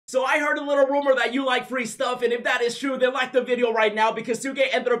So I heard a little rumor that you like free stuff, and if that is true, then like the video right now, because 2K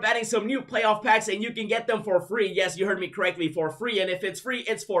ended up adding some new playoff packs and you can get them for free. Yes, you heard me correctly, for free, and if it's free,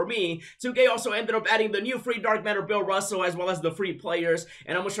 it's for me. 2K also ended up adding the new free Dark Matter Bill Russell, as well as the free players,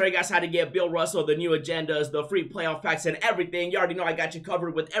 and I'm gonna show you guys how to get Bill Russell, the new agendas, the free playoff packs, and everything. You already know I got you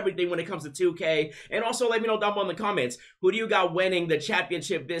covered with everything when it comes to 2K, and also let me know down below in the comments, who do you got winning the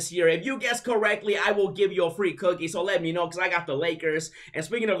championship this year? If you guess correctly, I will give you a free cookie, so let me know, because I got the Lakers. And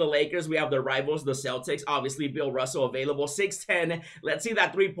speaking of the Lakers, we have the rivals, the Celtics. Obviously, Bill Russell available, 6'10". Let's see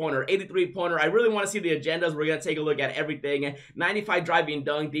that three-pointer, 83-pointer. I really want to see the agendas. We're going to take a look at everything. 95 driving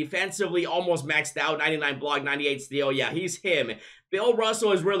dunk, defensively almost maxed out, 99 block, 98 steal. Yeah, he's him. Bill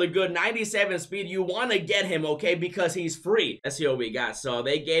Russell is really good, 97 speed. You want to get him, okay, because he's free. Let's see what we got. So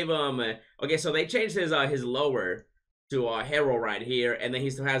they gave him, okay, so they changed his lower to Hero right here, and then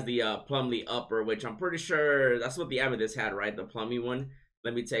he still has the Plumlee upper, which I'm pretty sure that's what the Amethyst had, right? The Plumlee one.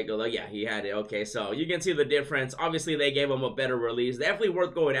 Let me take a look. Yeah, he had it. Okay, so you can see the difference. Obviously, they gave him a better release. Definitely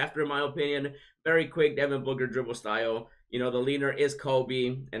worth going after, in my opinion. Very quick Devin Booker dribble style. You know, the leader is Kobe,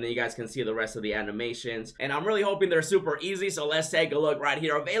 and then you guys can see the rest of the animations. And I'm really hoping they're super easy, so let's take a look right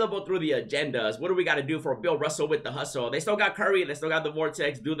here. Available through the agendas. What do we got to do for Bill Russell with the hustle? They still got Curry, they still got the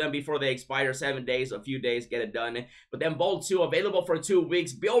Vortex. Do them before they expire, 7 days, a few days, get it done. But then Bold 2, available for 2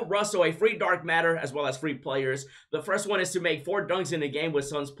 weeks. Bill Russell, a free Dark Matter, as well as free players. The first one is to make 4 dunks in a game with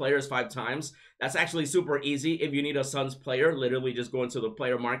Suns players 5 times. That's actually super easy. If you need a Suns player, literally just go into the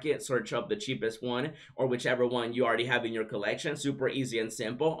player market, search up the cheapest one, or whichever one you already have in your collection. Super easy and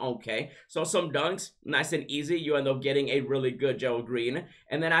simple. Okay, so some dunks, nice and easy. You end up getting a really good Joe Green.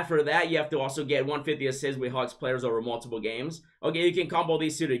 And then after that, you have to also get 150 assists with Hawks players over multiple games. Okay, you can combo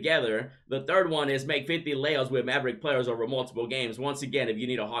these two together. The third one is make 50 layups with Maverick players over multiple games. Once again, if you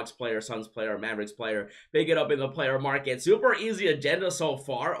need a Hawks player, Suns player, Mavericks player, pick it up in the player market. Super easy agenda so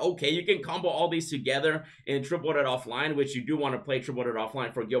far. Okay, you can combo all these together in triple threat offline, which you do want to play triple threat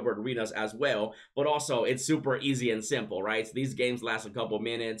offline for Gilbert Arenas as well. But also, it's super easy and simple, right? So these games last a couple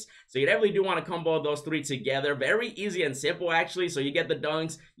minutes. So you definitely do want to combo those 3 together. Very easy and simple, actually. So you get the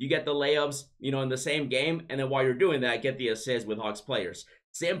dunks, you get the layups, you know, in the same game. And then while you're doing that, get the assists with Hawks players.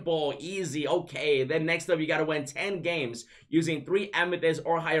 Simple, easy, okay. Then next up, you got to win 10 games using 3 Amethyst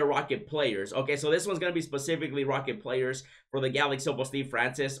or higher Rocket players. Okay, so this one's going to be specifically Rocket players for the Galaxy Opal Steve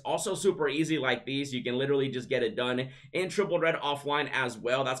Francis. Also super easy like these. You can literally just get it done in triple red offline as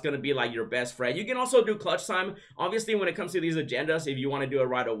well. That's going to be like your best friend. You can also do clutch time. Obviously, when it comes to these agendas, if you want to do it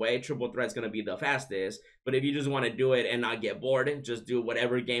right away, triple threat's going to be the fastest. But if you just want to do it and not get bored, just do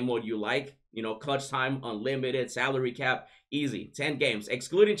whatever game mode you like. You know, clutch time, unlimited, salary cap, easy. 10 games,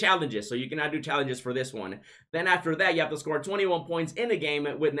 excluding challenges, so you cannot do challenges for this one. Then after that, you have to score 21 points in a game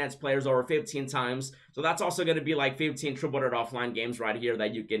with Nets players over 15 times. So that's also going to be like 15 triple threat offline games right here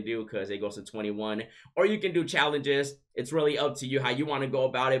that you can do, because it goes to 21. Or you can do challenges. It's really up to you how you want to go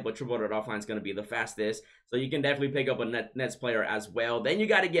about it, but triple threat offline is going to be the fastest. So you can definitely pick up a Nets player as well. Then you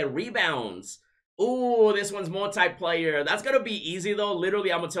got to get rebounds. Ooh, this one's multiplayer. That's gonna be easy though.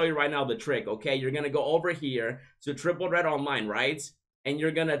 Literally, I'm gonna tell you right now the trick, okay? You're gonna go over here to triple red online, right? And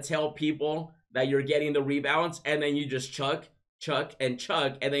you're gonna tell people that you're getting the rebounds, and then you just chuck, and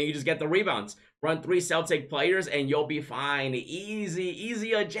then you just get the rebounds. Run 3 Celtic players and you'll be fine.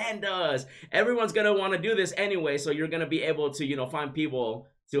 Easy agendas. Everyone's gonna want to do this anyway, so you're gonna be able to, you know, find people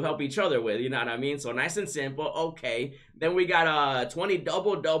to help each other with, you know what I mean? So nice and simple. Okay, then we got 20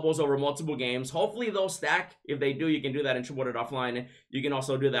 double-doubles over multiple games. Hopefully those stack. If they do, you can do that in triple threat offline. You can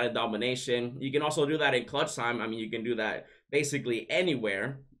also do that in domination. You can also do that in clutch time. I mean, you can do that basically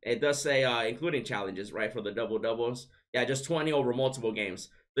anywhere. It does say including challenges, right, for the double-doubles. Yeah, just 20 over multiple games.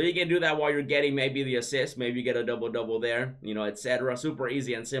 So you can do that while you're getting maybe the assist. Maybe you get a double-double there, you know, etc. Super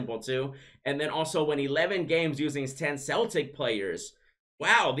easy and simple too. And then also win 11 games using 10 Celtic players.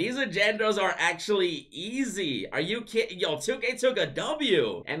 Wow, these agendas are actually easy. Are you kidding? Yo, 2K took a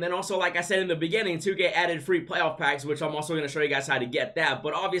W. And then also, like I said in the beginning, 2K added free playoff packs, which I'm also going to show you guys how to get that.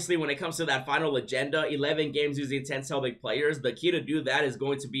 But obviously, when it comes to that final agenda, 11 games using 10 Celtic players, the key to do that is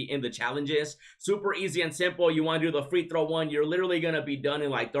going to be in the challenges. Super easy and simple. You want to do the free throw one, you're literally going to be done in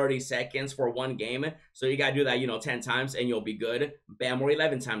like 30 seconds for one game. So you got to do that, you know, 10 times and you'll be good. Bam, or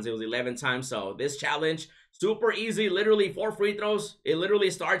 11 times. It was 11 times. So this challenge, super easy, literally 4 free throws. It literally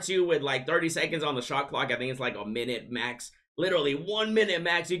starts you with like 30 seconds on the shot clock. I think it's like a minute max. Literally 1 minute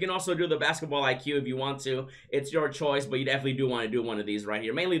max. You can also do the basketball IQ if you want to. It's your choice, but you definitely do want to do one of these right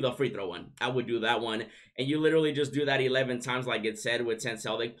here. Mainly the free throw one. I would do that one. And you literally just do that 11 times like it said with 10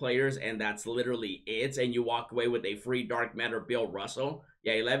 Celtic players. And that's literally it. And you walk away with a free Dark Matter Bill Russell.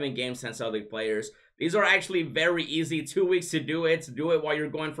 Yeah, 11 games, 10 Celtic players. These are actually very easy. 2 weeks to do it. Do it while you're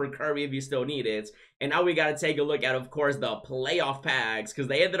going for Curry if you still need it. And now we gotta take a look at, of course, the playoff packs, because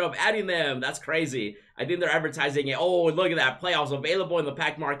they ended up adding them. That's crazy. I think they're advertising it. Oh, look at that. Playoffs available in the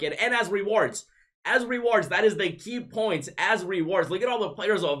pack market and as rewards. As rewards, that is the key points. As rewards, look at all the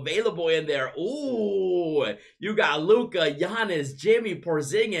players available in there. Ooh, you got Luka, Giannis, Jimmy,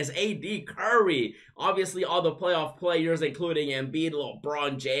 Porzingis, AD, Curry. Obviously, all the playoff players, including Embiid,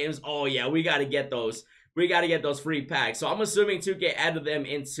 LeBron James. Oh yeah, we gotta get those. We gotta get those free packs. So I'm assuming 2K added them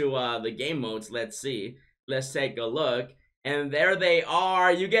into the game modes. Let's see. Let's take a look. And there they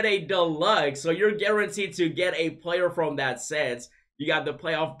are. You get a deluxe, so you're guaranteed to get a player from that set. You got the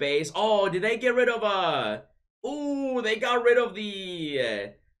playoff base. Oh, did they get rid of ooh, they got rid of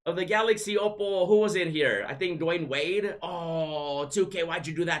the Galaxy Opal. Who was in here? I think Dwayne Wade. Oh, 2K, why'd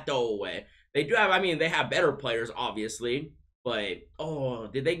you do that though? They do have, I mean, they have better players, obviously. But oh,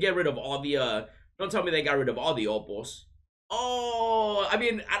 did they get rid of all the don't tell me they got rid of all the opals. Oh, I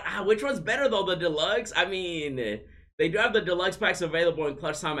mean, which one's better though? The deluxe? I mean, they do have the deluxe packs available in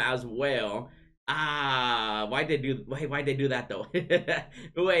clutch time as well. Why'd they do that though?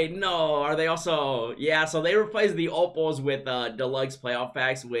 Wait, no, are they also, yeah, so they replaced the opals with deluxe playoff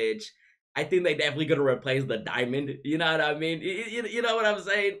packs, which I think they definitely could have replaced the diamond. You know what I mean? You know what I'm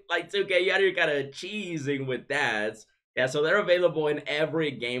saying? Like 2K, you're kind of cheesing with that. Yeah, so they're available in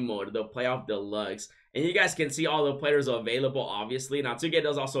every game mode, the playoff deluxe. And you guys can see all the players available, obviously. Now, 2K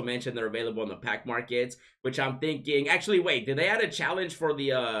does also mention they're available in the pack markets, which I'm thinking... Actually, wait, did they add a challenge for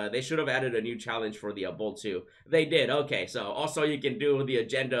the... They should have added a new challenge for the Bowl 2. They did, okay. So, also you can do the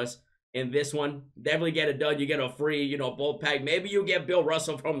agendas in this one. Definitely get it done. You get a free, you know, Bowl pack. Maybe you get Bill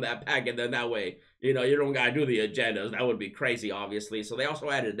Russell from that pack, and then that way, you know, you don't gotta do the agendas. That would be crazy, obviously. So, they also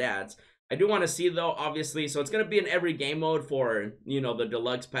added that. I do want to see, though, obviously, so it's going to be in every game mode for, you know, the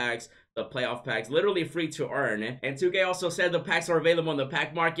deluxe packs, the playoff packs, literally free to earn. And 2K also said the packs are available in the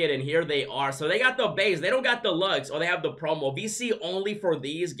pack market, and here they are. So they got the base, they don't got deluxe, or they have the promo. VC only for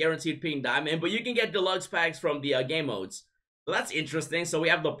these, guaranteed pink diamond, but you can get deluxe packs from the game modes. So that's interesting. So we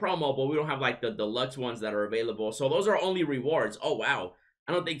have the promo, but we don't have, like, the deluxe ones that are available. So those are only rewards. Oh, wow.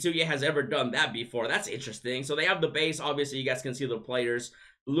 I don't think 2K has ever done that before. That's interesting. So they have the base. Obviously, you guys can see the players.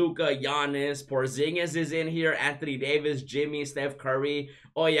 Luka, Giannis, Porzingis is in here, Anthony Davis, Jimmy, Steph Curry.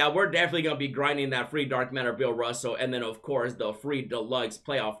 Oh yeah, we're definitely going to be grinding that free Dark Matter Bill Russell, and then of course the free deluxe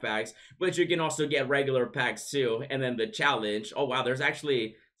playoff packs, which you can also get regular packs too, and then the challenge. Oh wow, there's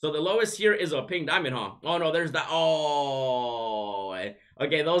actually, so the lowest here is a pink diamond, huh? Oh no, there's the, oh,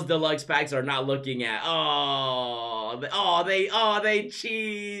 okay, those deluxe packs are not looking at, they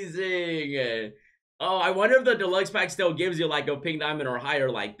cheesing. Oh, I wonder if the deluxe pack still gives you like a pink diamond or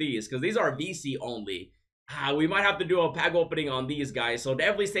higher like these, because these are VC only. We might have to do a pack opening on these guys, so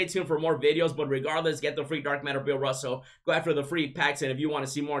definitely stay tuned for more videos. But regardless, get the free Dark Matter Bill Russell, go after the free packs, and if you want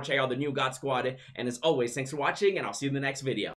to see more, check out the new God Squad. And as always, thanks for watching, and I'll see you in the next video.